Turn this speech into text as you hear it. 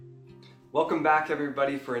Welcome back,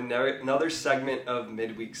 everybody, for another segment of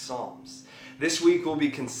Midweek Psalms. This week we'll be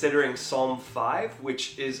considering Psalm 5,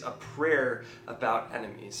 which is a prayer about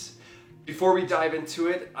enemies. Before we dive into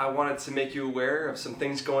it, I wanted to make you aware of some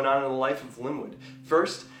things going on in the life of Linwood.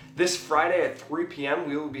 First, this Friday at 3 p.m.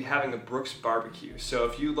 we will be having a Brooks barbecue. So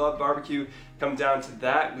if you love barbecue, come down to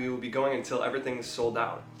that. We will be going until everything is sold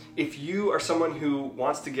out. If you are someone who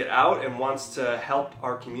wants to get out and wants to help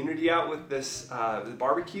our community out with this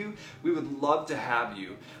barbecue, we would love to have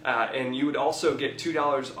you. And you would also get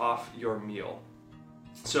 $2 off your meal.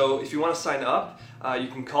 So if you want to sign up, you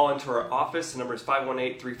can call into our office. The number is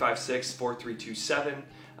 518-356-4327.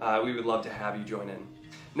 We would love to have you join in.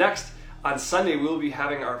 Next, on Sunday, we'll be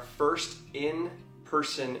having our first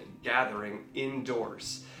in-person gathering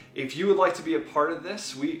indoors. If you would like to be a part of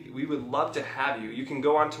this, we would love to have you. You can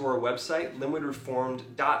go onto our website,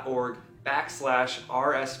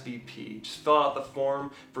 linwoodreformed.org/RSVP. Just fill out the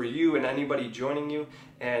form for you and anybody joining you,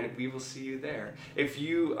 and we will see you there. If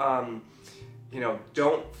you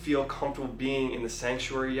don't feel comfortable being in the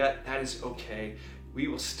sanctuary yet, that is okay. We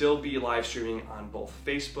will still be live streaming on both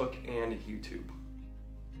Facebook and YouTube.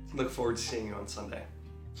 Look forward to seeing you on Sunday.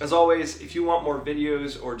 As always, if you want more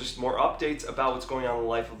videos or just more updates about what's going on in the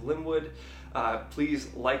life of Linwood,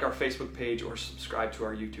 please like our Facebook page or subscribe to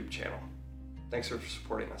our YouTube channel. Thanks for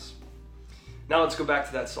supporting us. Now let's go back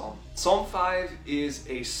to that psalm. Psalm 5 is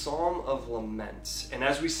a psalm of laments. And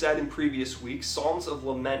as we said in previous weeks, psalms of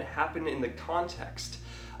lament happen in the context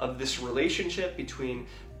of this relationship between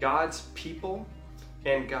God's people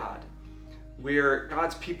and God, where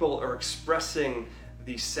God's people are expressing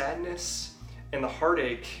the sadness and the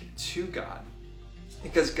heartache to God,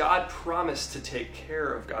 because God promised to take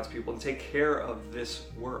care of God's people and take care of this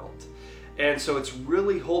world. And so it's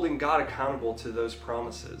really holding God accountable to those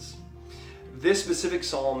promises. This specific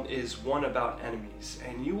psalm is one about enemies,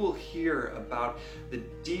 and you will hear about the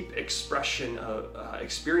deep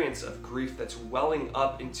experience of grief that's welling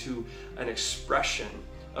up into an expression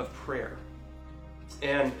of prayer.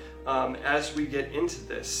 And as we get into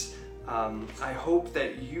this, I hope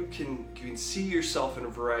that you can see yourself in a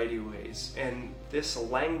variety of ways, and this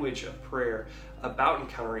language of prayer about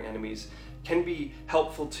encountering enemies can be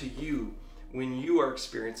helpful to you when you are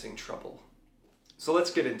experiencing trouble. So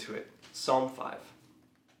let's get into it. Psalm 5.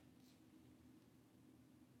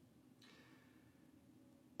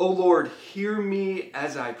 O Lord, hear me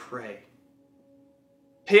as I pray.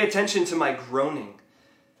 Pay attention to my groaning.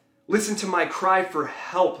 Listen to my cry for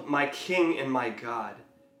help, my King and my God.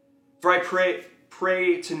 For I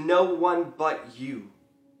pray to no one but you.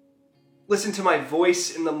 Listen to my voice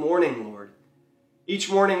in the morning, Lord. Each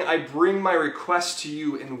morning I bring my request to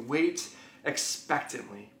you and wait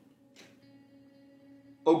expectantly.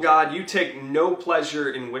 O God, you take no pleasure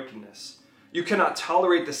in wickedness. You cannot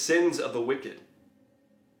tolerate the sins of the wicked.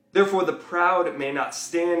 Therefore the proud may not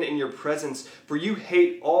stand in your presence, for you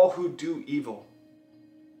hate all who do evil.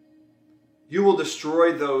 You will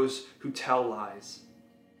destroy those who tell lies.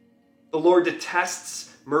 The Lord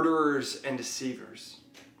detests murderers and deceivers.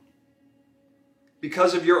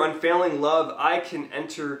 Because of your unfailing love, I can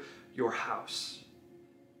enter your house.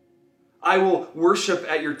 I will worship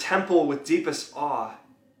at your temple with deepest awe.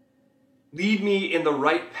 Lead me in the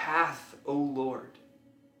right path, O Lord,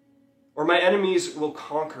 or my enemies will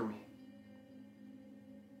conquer me.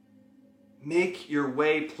 Make your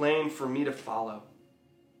way plain for me to follow.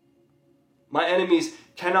 My enemies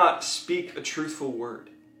cannot speak a truthful word.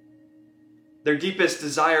 Their deepest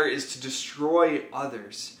desire is to destroy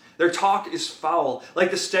others. Their talk is foul,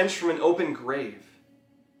 like the stench from an open grave.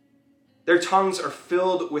 Their tongues are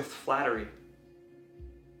filled with flattery.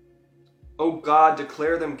 O God,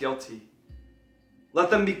 declare them guilty.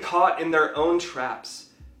 Let them be caught in their own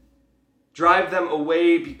traps. Drive them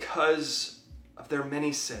away because of their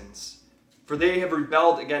many sins, for they have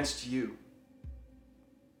rebelled against you.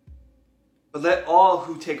 But let all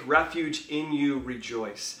who take refuge in you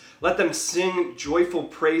rejoice. Let them sing joyful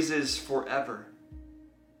praises forever.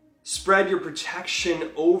 Spread your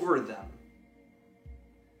protection over them,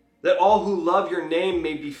 that all who love your name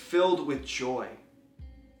may be filled with joy.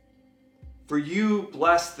 For you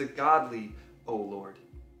bless the godly, O Lord.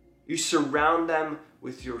 You surround them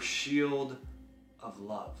with your shield of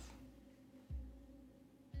love.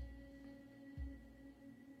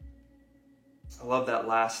 I love that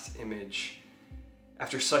last image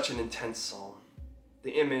after such an intense psalm.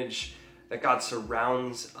 The image that God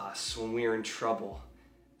surrounds us when we are in trouble,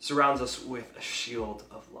 surrounds us with a shield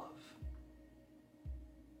of love.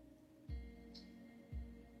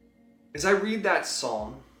 As I read that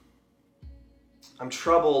psalm, I'm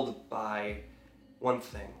troubled by one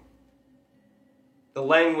thing. The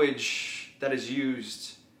language that is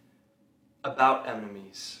used about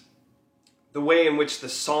enemies, the way in which the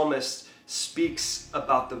psalmist speaks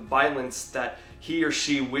about the violence that he or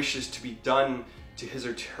she wishes to be done to his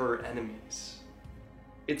or to her enemies.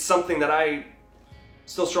 It's something that I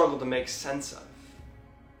still struggle to make sense of,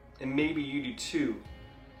 and maybe you do too.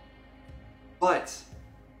 But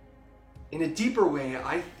in a deeper way,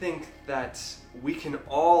 I think that we can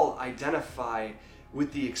all identify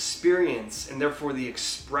with the experience and therefore the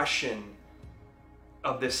expression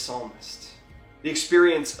of this psalmist. The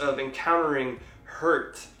experience of encountering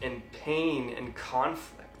hurt and pain and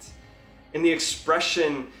conflict, and the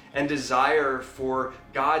expression and desire for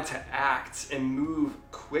God to act and move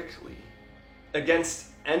quickly against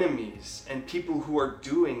enemies and people who are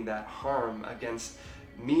doing that harm against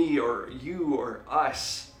me or you or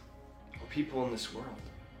us or people in this world.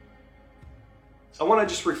 I want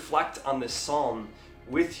to just reflect on this psalm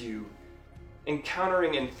with you,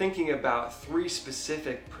 encountering and thinking about three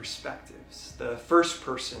specific perspectives. The first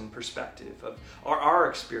person perspective of our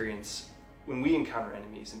experience when we encounter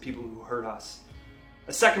enemies and people who hurt us.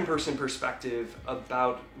 A second person perspective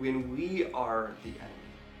about when we are the enemy.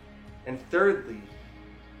 And thirdly,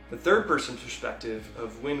 the third person perspective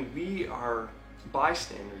of when we are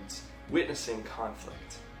bystanders witnessing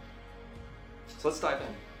conflict. So let's dive in.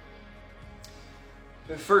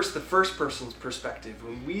 First, the first person's perspective,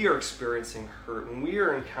 when we are experiencing hurt, when we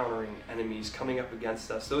are encountering enemies coming up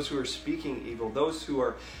against us, those who are speaking evil, those who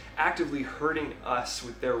are actively hurting us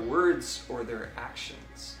with their words or their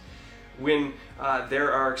actions, when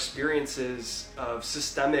there are experiences of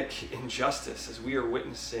systemic injustice as we are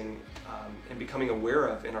witnessing and becoming aware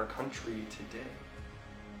of in our country today.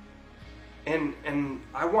 And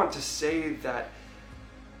I want to say that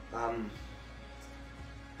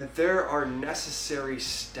that there are necessary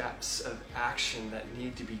steps of action that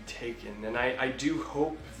need to be taken. And I do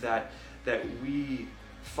hope that we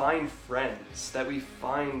find friends, that we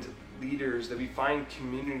find leaders, that we find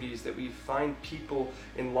communities, that we find people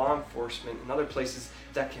in law enforcement and other places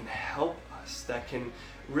that can help us, that can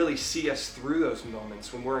really see us through those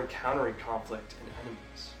moments when we're encountering conflict and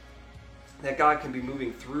enemies. That God can be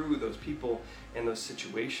moving through those people and those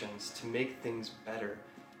situations to make things better.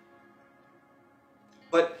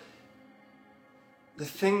 But the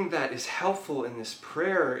thing that is helpful in this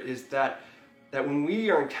prayer is that when we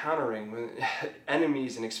are encountering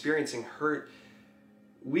enemies and experiencing hurt,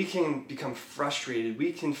 we can become frustrated,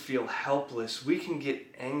 we can feel helpless, we can get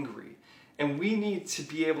angry, and we need to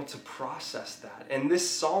be able to process that. And this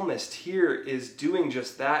psalmist here is doing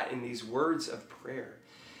just that in these words of prayer.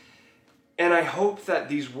 And I hope that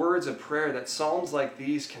these words of prayer, that psalms like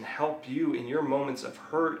these can help you in your moments of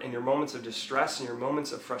hurt and your moments of distress and your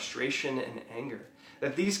moments of frustration and anger.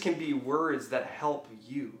 That these can be words that help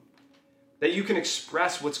you. That you can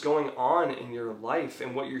express what's going on in your life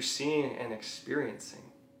and what you're seeing and experiencing.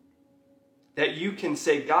 That you can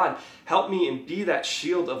say, God, help me and be that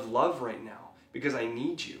shield of love right now because I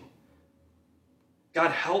need you. God,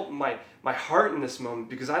 help my heart in this moment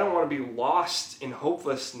because I don't want to be lost in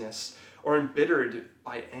hopelessness or embittered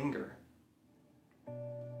by anger.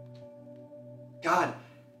 God,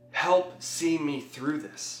 help see me through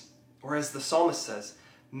this. Or as the psalmist says,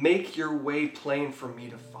 make your way plain for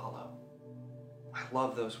me to follow. I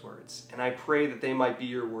love those words, and I pray that they might be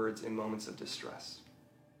your words in moments of distress.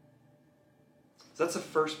 So that's the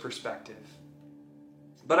first perspective.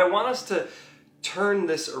 But I want us to turn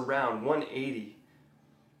this around 180,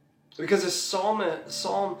 because this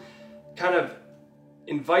psalm kind of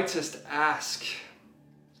invites us to ask,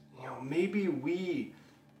 maybe we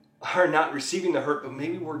are not receiving the hurt, but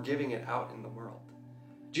maybe we're giving it out in the world.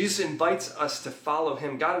 Jesus invites us to follow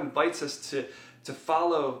him. God invites us to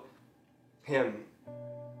follow him.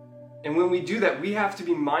 And when we do that, we have to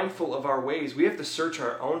be mindful of our ways. We have to search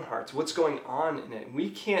our own hearts. What's going on in it? We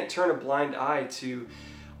can't turn a blind eye to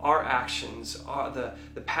our actions,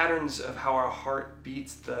 the patterns of how our heart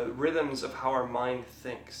beats, the rhythms of how our mind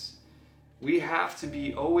thinks. We have to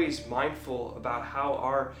be always mindful about how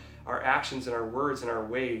our actions and our words and our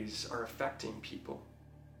ways are affecting people.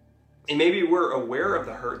 And maybe we're aware of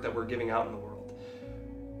the hurt that we're giving out in the world.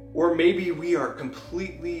 Or maybe we are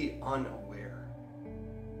completely unaware.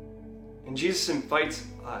 And Jesus invites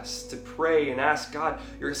us to pray and ask God,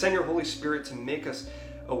 send your Holy Spirit to make us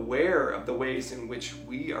aware of the ways in which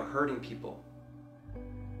we are hurting people.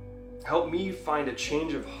 Help me find a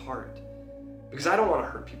change of heart, because I don't want to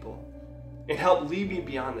hurt people. And help lead me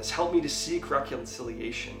beyond this. Help me to seek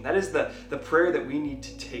reconciliation. That is the prayer that we need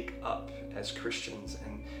to take up as Christians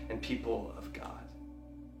and people of God.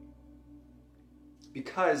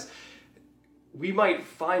 Because we might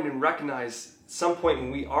find and recognize some point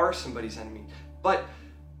when we are somebody's enemy. But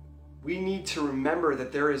we need to remember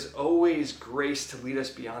that there is always grace to lead us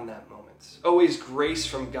beyond that moment. Always grace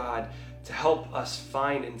from God to help us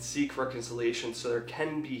find and seek reconciliation so there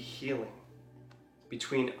can be healing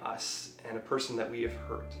between us and a person that we have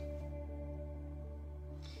hurt.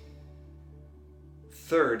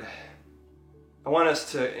 Third, I want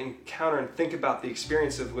us to encounter and think about the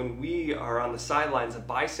experience of when we are on the sidelines, a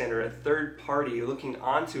bystander, a third party looking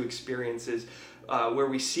onto experiences where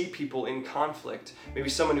we see people in conflict. Maybe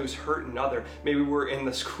someone who's hurt another. Maybe we're in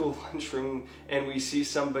the school lunchroom and we see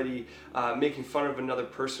somebody making fun of another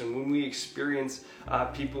person. When we experience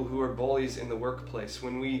people who are bullies in the workplace.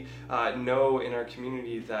 When we know in our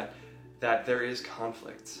community that there is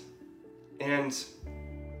conflict. And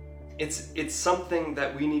it's something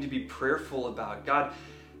that we need to be prayerful about. God,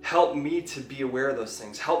 help me to be aware of those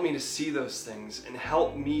things. Help me to see those things, and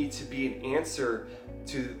help me to be an answer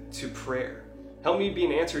to prayer. Help me be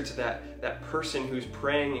an answer to that person who's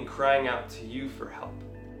praying and crying out to you for help.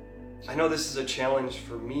 I know this is a challenge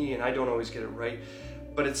for me, and I don't always get it right,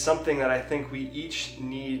 but it's something that I think we each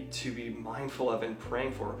need to be mindful of and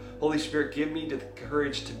praying for. Holy Spirit, give me the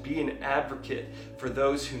courage to be an advocate for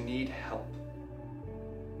those who need help.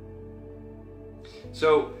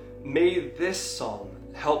 So may this psalm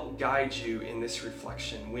help guide you in this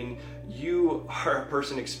reflection when you are a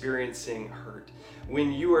person experiencing hurt,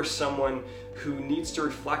 when you are someone who needs to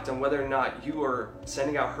reflect on whether or not you are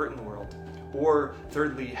sending out hurt in the world, or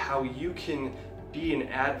thirdly, how you can be an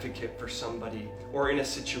advocate for somebody or in a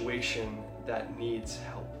situation that needs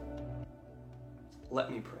help. Let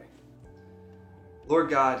me pray. Lord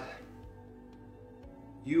God,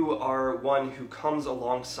 you are one who comes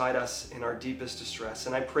alongside us in our deepest distress.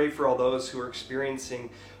 And I pray for all those who are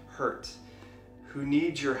experiencing hurt, who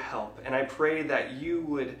need your help. And I pray that you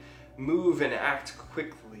would move and act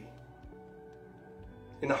quickly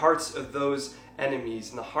in the hearts of those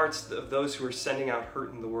enemies, in the hearts of those who are sending out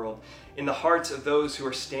hurt in the world, in the hearts of those who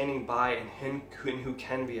are standing by and who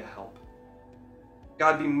can be a help.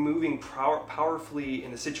 God, be moving powerfully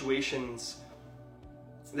in the situations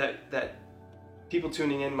that people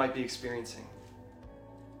tuning in might be experiencing,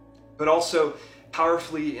 but also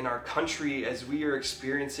powerfully in our country as we are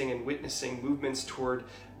experiencing and witnessing movements toward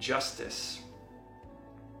justice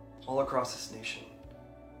all across this nation.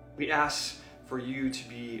 We ask for you to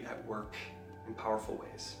be at work in powerful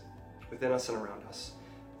ways within us and around us.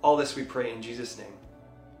 All this we pray in Jesus' name.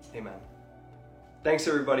 Amen. Thanks,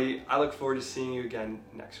 everybody. I look forward to seeing you again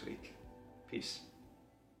next week. Peace.